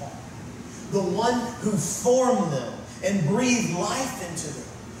with and talk. The one who formed them and breathed life into them.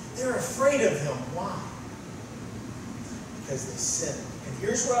 They're afraid of Him. Why? Because they sinned. And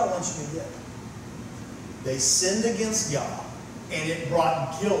here's what I want you to get. They sinned against God, and it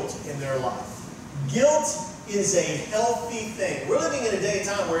brought guilt in their life. Guilt is a healthy thing. We're living in a day and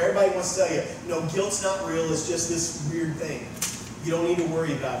time where everybody wants to tell you, no, guilt's not real, it's just this weird thing. you don't need to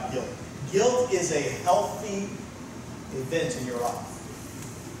worry about guilt. Guilt is a healthy event in your life.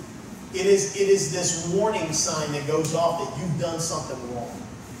 It is this warning sign that goes off that you've done something wrong.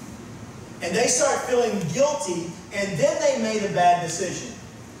 And they start feeling guilty, and then they made a bad decision.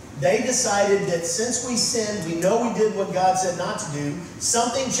 They decided that since we sinned, we know we did what God said not to do,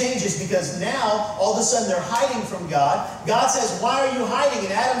 something changes because now, all of a sudden, they're hiding from God. God says, why are you hiding?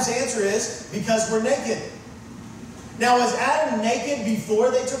 And Adam's answer is, because we're naked. Now, was Adam naked before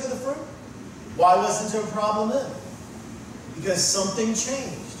they took of the fruit? Why wasn't there a problem then? Because something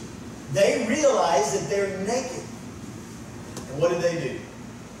changed. They realized that they're naked. And what did they do?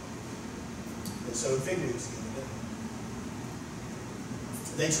 They sewed fig leaves together.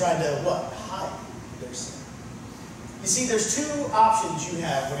 They tried to what? Hide their sin. You see, there's two options you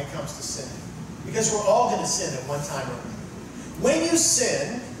have when it comes to sin. Because we're all going to sin at one time or another. When you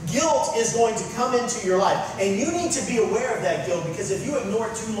sin, guilt is going to come into your life. And you need to be aware of that guilt, because if you ignore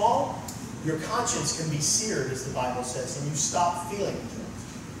it too long, your conscience can be seared, as the Bible says, and you stop feeling guilt.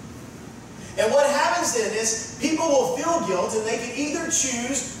 And what happens then is people will feel guilt, and they can either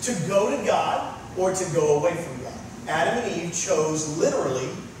choose to go to God or to go away from God. Adam and Eve chose literally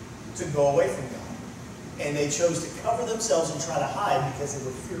to go away from God. And they chose to cover themselves and try to hide because they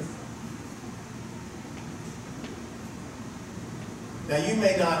were fearful. Now, you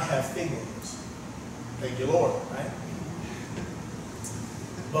may not have fig leaves. Thank you, Lord, right?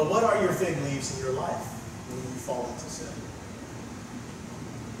 But what are your fig leaves in your life when you fall into sin?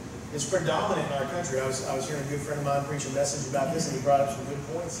 It's predominant in our country. I was hearing a good friend of mine preach a message about this, and he brought up some good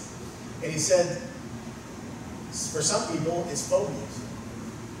points. And he said, for some people, it's phobias.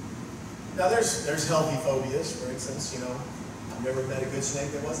 Now, there's healthy phobias. For instance, I've never met a good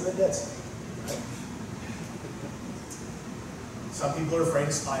snake that wasn't a dead snake. Right? Some people are afraid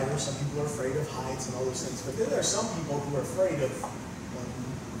of spiders. Some people are afraid of heights and all those things. But then there are some people who are afraid of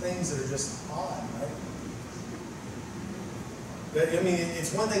things that are just odd, right? I mean,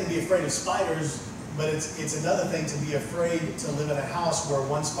 it's one thing to be afraid of spiders, but it's another thing to be afraid to live in a house where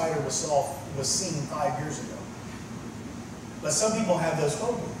one spider was seen 5 years ago. But some people have those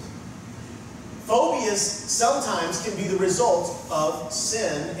phobias. Phobias sometimes can be the result of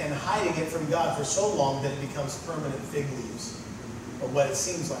sin and hiding it from God for so long that it becomes permanent fig leaves, or what it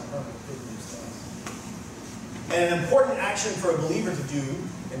seems like permanent fig leaves does. And an important action for a believer to do,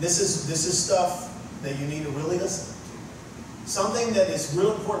 and this is stuff that you need to really listen to. Something that is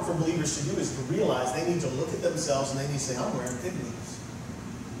real important for believers to do is to realize they need to look at themselves and they need to say, I'm wearing fig leaves.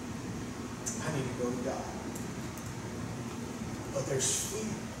 I need to go to God. But there's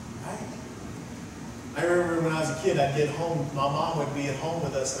fear, right? I remember when I was a kid, I'd get home, my mom would be at home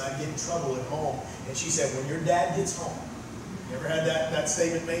with us, and I'd get in trouble at home. And she said, when your dad gets home, you ever had that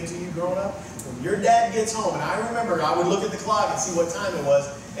statement made to you growing up? When your dad gets home, and I remember I would look at the clock and see what time it was,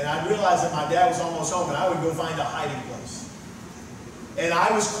 and I'd realize that my dad was almost home, and I would go find a hiding place. And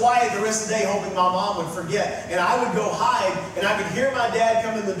I was quiet the rest of the day, hoping my mom would forget. And I would go hide, and I could hear my dad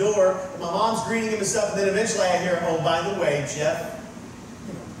come in the door, and my mom's greeting him and stuff, and then eventually I'd hear, oh, by the way, Jeff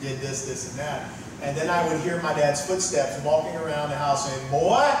did this, this, and that. And then I would hear my dad's footsteps walking around the house saying,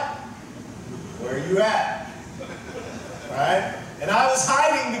 boy, where are you at? Right? And I was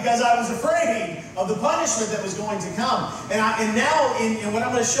hiding because I was afraid of the punishment that was going to come. And now, in what I'm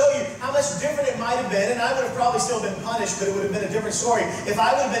going to show you, how much different it might have been, and I would have probably still been punished, but it would have been a different story if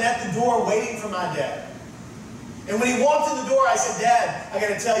I would have been at the door waiting for my dad. And when he walked in the door, I said, Dad, I got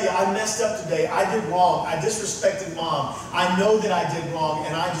to tell you, I messed up today. I did wrong. I disrespected Mom. I know that I did wrong,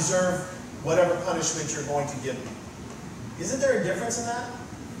 and I deserve whatever punishment you're going to give me. Isn't there a difference in that?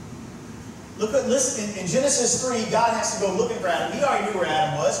 Listen, in Genesis 3, God has to go looking for Adam. He already knew where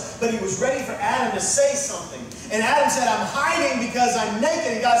Adam was, but he was ready for Adam to say something. And Adam said, I'm hiding because I'm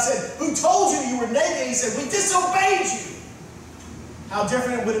naked. And God said, who told you you were naked? He said, we disobeyed you. How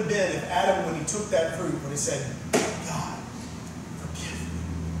different it would have been if Adam, when he took that fruit, would have said, God, forgive me.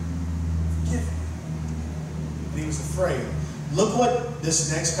 Forgive me. But he was afraid. Look what this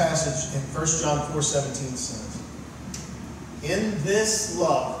next passage in 1 John 4:17 says. In this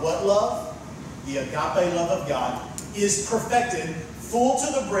love, what love? The agape love of God is perfected, full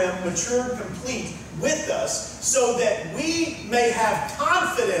to the brim, mature, complete with us, so that we may have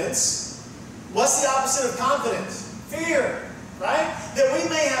confidence. What's the opposite of confidence? Fear, right? That we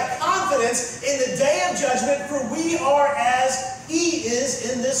may have confidence in the day of judgment, for we are as He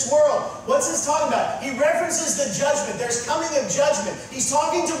is in this world. What's this talking about? He references the judgment. There's coming a judgment. He's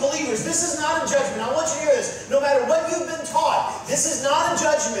talking to believers. This is not a judgment. I want you to hear this. No matter what you've been taught, this is not a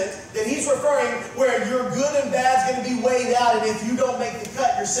judgment that he's referring where your good and bad is going to be weighed out, and if you don't make the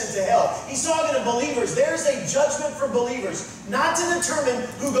cut, you're sent to hell. He's talking to believers. There's a judgment for believers, not to determine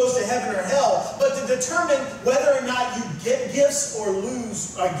who goes to heaven or hell, but to determine whether or not you get gifts or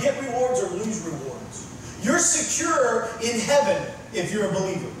get rewards or lose rewards. You're secure in heaven if you're a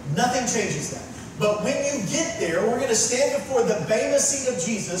believer. Nothing changes that. But when you get there, we're going to stand before the bema seat of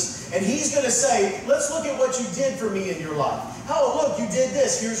Jesus, and He's going to say, let's look at what you did for me in your life. Oh, look, you did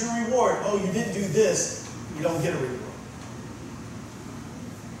this. Here's your reward. Oh, you didn't do this. You don't get a reward.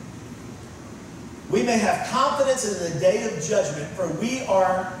 We may have confidence in the day of judgment, for we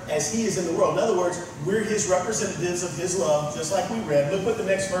are as He is in the world. In other words, we're His representatives of His love, just like we read. Look what the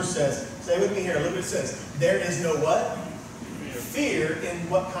next verse says. Say with me here. Look what it says. There is no what? Fear in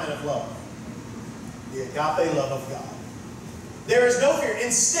what kind of love? The agape love of God. There is no fear.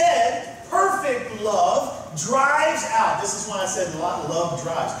 Instead, perfect love drives out. This is why I said love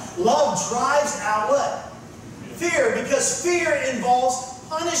drives. Love drives out what? Fear, because fear involves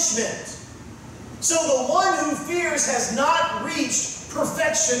punishment. So the one who fears has not reached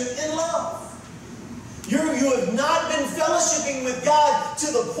perfection in love. You have not been fellowshipping with God to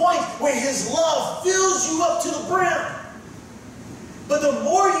the point where His love fills you up to the brim. But the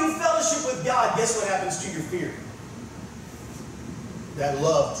more you fellowship with God, guess what happens to your fear? That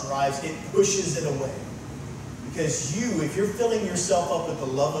love drives, it pushes it away. Because if you're filling yourself up with the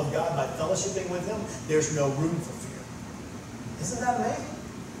love of God by fellowshipping with Him, there's no room for fear. Isn't that amazing?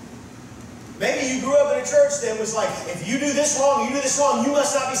 Maybe you grew up in a church that was like, if you do this wrong, you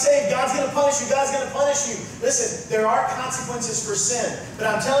must not be saved. God's going to punish you. God's going to punish you. Listen, there are consequences for sin. But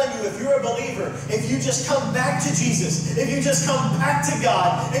I'm telling you, if you're a believer, if you just come back to Jesus, if you just come back to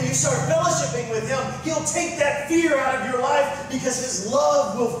God, and you start fellowshipping with Him, He'll take that fear out of your life because His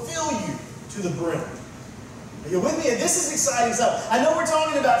love will fill you to the brim. Are you with me? And this is exciting stuff. I know we're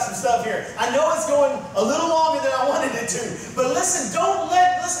talking about some stuff here. I know it's going a little longer than I wanted it to. But listen,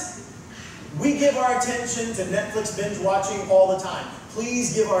 listen. We give our attention to Netflix binge watching all the time.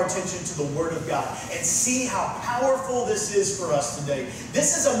 Please give our attention to the Word of God and see how powerful this is for us today.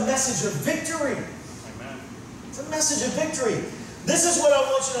 This is a message of victory. Amen. It's a message of victory. This is what I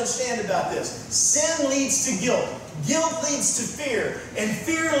want you to understand about this. Sin leads to guilt. Guilt leads to fear. And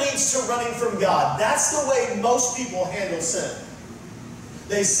fear leads to running from God. That's the way most people handle sin.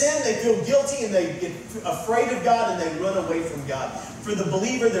 They sin, they feel guilty, and they get afraid of God, and they run away from God. For the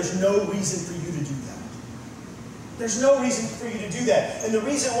believer, there's no reason for you to do that. There's no reason for you to do that. And the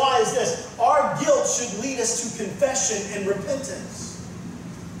reason why is this. Our guilt should lead us to confession and repentance.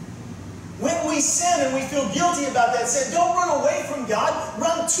 When we sin and we feel guilty about that sin, don't run away from God.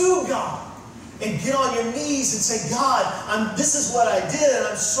 Run to God. And get on your knees and say, God, this is what I did, and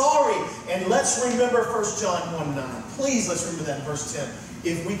I'm sorry. And let's remember 1 John 1:9. Please, let's remember that in verse 10.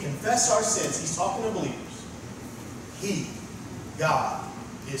 If we confess our sins, He's talking to believers, He, God,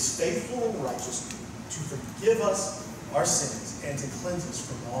 is faithful and righteous to forgive us our sins and to cleanse us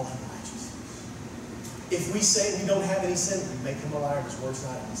from all unrighteousness. If we say we don't have any sin, we make Him a liar, His word's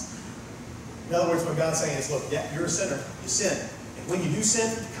not in us. In other words, what God's saying is, look, yeah, you're a sinner, you sin. And when you do sin,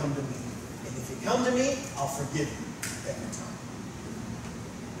 come to me. And if you come to me, I'll forgive you every time.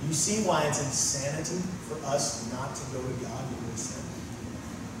 You see why it's insanity for us not to go to God when we sin?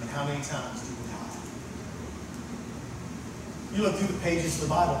 And how many times do we hide? You look through the pages of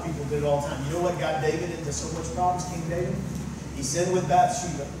the Bible, people did it all the time. You know what got David into so much problems, King David? He sinned with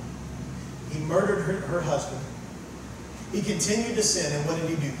Bathsheba. He murdered her husband. He continued to sin, and what did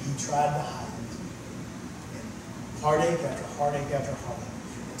he do? He tried to hide it. And heartache after heartache after heartache.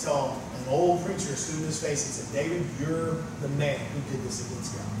 Until an old preacher stood in his face and said, David, you're the man who did this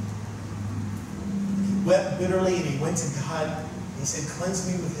against God. He wept bitterly, and he went to God. He said, cleanse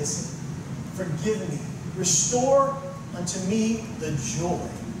me with hyssop. Forgive me. Restore unto me the joy.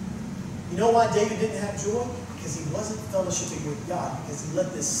 You know why David didn't have joy? Because he wasn't fellowshipping with God. Because he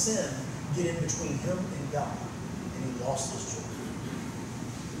let this sin get in between him and God. And he lost his joy.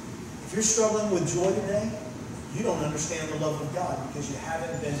 If you're struggling with joy today, you don't understand the love of God because you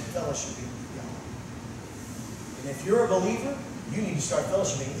haven't been fellowshipping with God. And if you're a believer, you need to start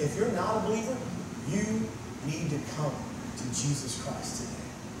fellowshipping. If you're not a believer, you need to come to Jesus Christ today.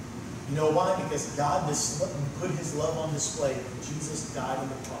 You know why? Because God put His love on display when Jesus died on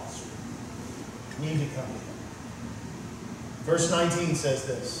the cross. You need to come to Him. Verse 19 says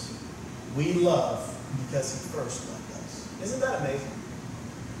this, we love because He first loved us. Isn't that amazing?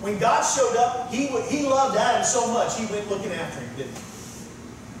 When God showed up, He loved Adam so much, He went looking after him, didn't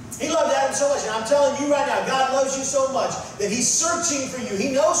He? He loved Adam so much, and I'm telling you right now, God loves you so much that He's searching for you.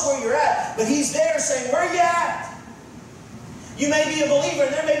 He knows where you're at, but He's there saying, where are you at? You may be a believer,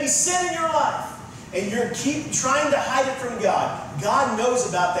 and there may be sin in your life. and you keep trying to hide it from God, God knows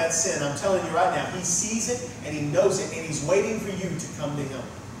about that sin. I'm telling you right now, He sees it and He knows it, and He's waiting for you to come to Him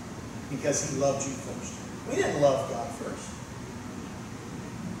because He loved you first. We didn't love God first.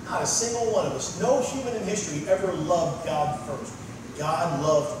 Not a single one of us, no human in history ever loved God first. God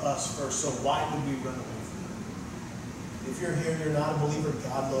loved us first, so why would we run away from Him? If you're here and you're not a believer,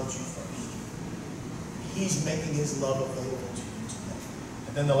 God loves you first. He's making His love available to you today.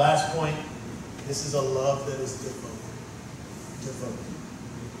 And then the last point, this is a love that is devoted. Devoted.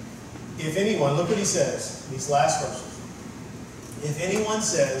 If anyone, look what he says in these last verses. If anyone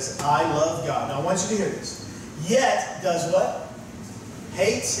says, I love God. Now I want you to hear this. Yet does what?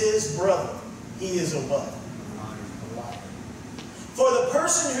 Hates his brother. He is a what? A liar. For the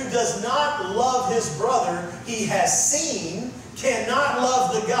person who does not love his brother he has seen cannot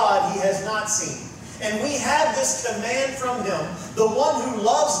love the God he has not seen. And we have this command from Him. The one who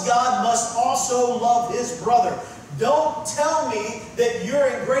loves God must also love his brother. Don't tell me that you're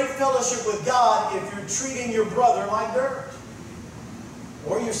in great fellowship with God if you're treating your brother like dirt.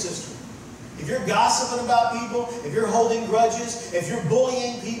 Or your sister. If you're gossiping about people, if you're holding grudges, if you're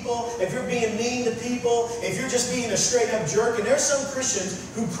bullying people, if you're being mean to people, if you're just being a straight up jerk. And there's some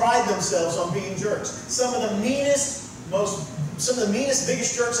Christians who pride themselves on being jerks. Some of the meanest,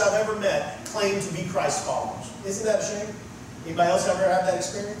 biggest jerks I've ever met claim to be Christ followers. Isn't that a shame? Anybody else ever have that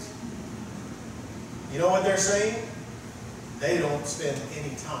experience? You know what they're saying? They don't spend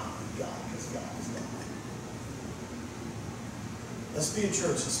any time with God because God is love. Let's be a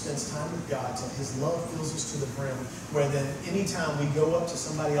church that spends time with God till His love fills us to the brim, where then anytime we go up to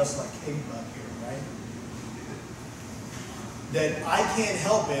somebody else like Katie Buck here, right? That I can't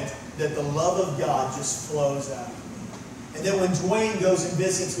help it that the love of God just flows out of me. And then when Dwayne goes and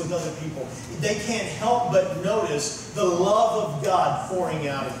visits with other people, they can't help but notice the love of God pouring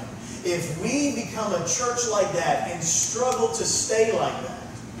out of him. If we become a church like that and struggle to stay like that,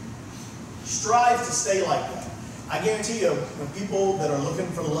 strive to stay like that, I guarantee you, when people that are looking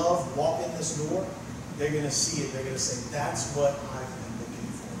for love walk in this door, they're going to see it. They're going to say, that's what I've been looking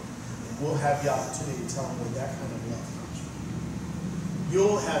for. And we'll have the opportunity to tell them where that kind of love comes from.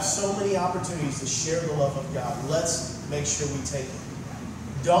 You'll have so many opportunities to share the love of God. Let's make sure we take it.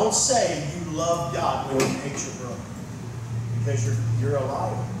 Don't say you love God when you hate your brother, because you're a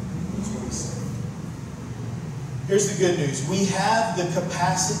liar. That's what He said. Here's the good news. We have the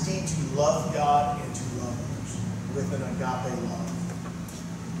capacity to love God and to love others with an agape love.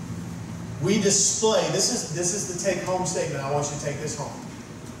 We display, this is the take-home statement. I want you to take this home.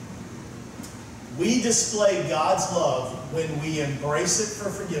 We display God's love when we embrace it for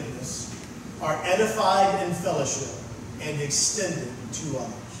forgiveness, are edified in fellowship, and extend it to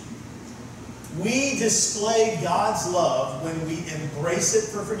others. We display God's love when we embrace it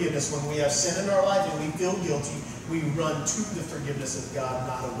for forgiveness. When we have sin in our life and we feel guilty, we run to the forgiveness of God,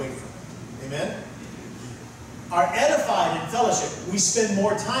 not away from it. Amen? Are edified in fellowship. We spend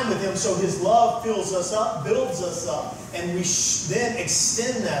more time with Him so His love fills us up, builds us up, and we then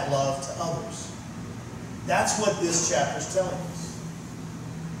extend that love to others. That's what this chapter is telling us.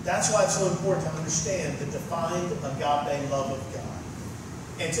 That's why it's so important to understand the defined agape love of God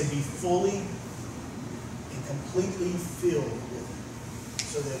and to be fully and completely filled with it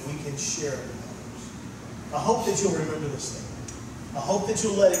so that we can share it with others. I hope that you'll remember this thing. I hope that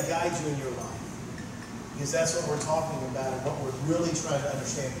you'll let it guide you in your life, because that's what we're talking about and what we're really trying to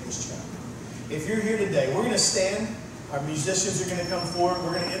understand in this chapter. If you're here today, we're going to stand. Our musicians are going to come forward.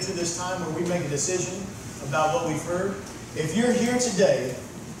 We're going to enter this time where we make a decision about what we've heard. If you're here today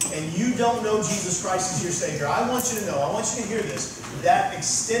and you don't know Jesus Christ as your Savior, I want you to know, I want you to hear this, that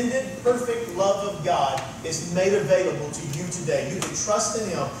extended, perfect love of God is made available to you today. You can trust in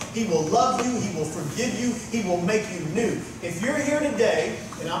Him. He will love you. He will forgive you. He will make you new. If you're here today,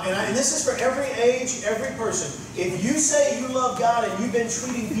 and this is for every age, every person, if you say you love God and you've been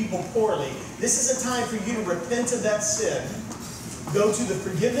treating people poorly, this is a time for you to repent of that sin, go to the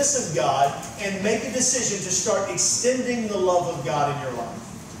forgiveness of God, and make a decision to start extending the love of God in your life.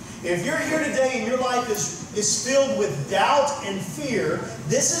 If you're here today and your life is filled with doubt and fear,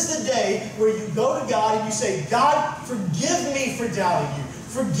 this is the day where you go to God and you say, God, forgive me for doubting you.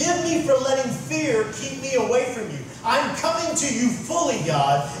 Forgive me for letting fear keep me away from you. I'm coming to you fully,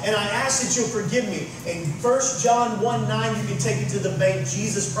 God, and I ask that you'll forgive me. In 1 John 1:9, you can take it to the bank.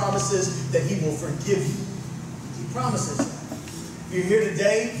 Jesus promises that He will forgive you. He promises that. If you're here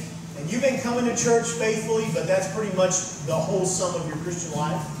today and you've been coming to church faithfully, but that's pretty much the whole sum of your Christian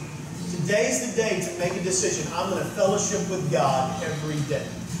life, today's the day to make a decision. I'm going to fellowship with God every day.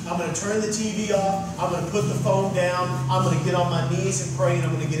 I'm going to turn the TV off. I'm going to put the phone down. I'm going to get on my knees and pray, and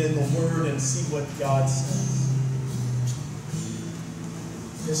I'm going to get in the Word and see what God says.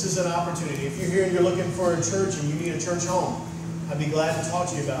 This is an opportunity. If you're here and you're looking for a church and you need a church home, I'd be glad to talk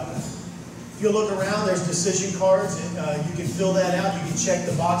to you about that. If you look around, there's decision cards. You can fill that out. You can check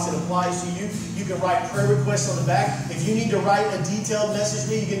the box that applies to you. You can write prayer requests on the back. If you need to write a detailed message to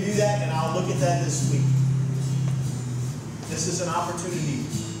me, you can do that, and I'll look at that this week. This is an opportunity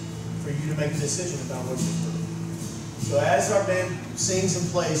for you to make a decision about what you're doing. So as our band sings and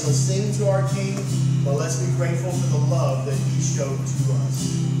plays, let's sing to our King, but let's be grateful for the love that He showed to us.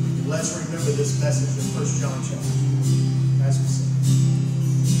 And let's remember this message in 1 John chapter.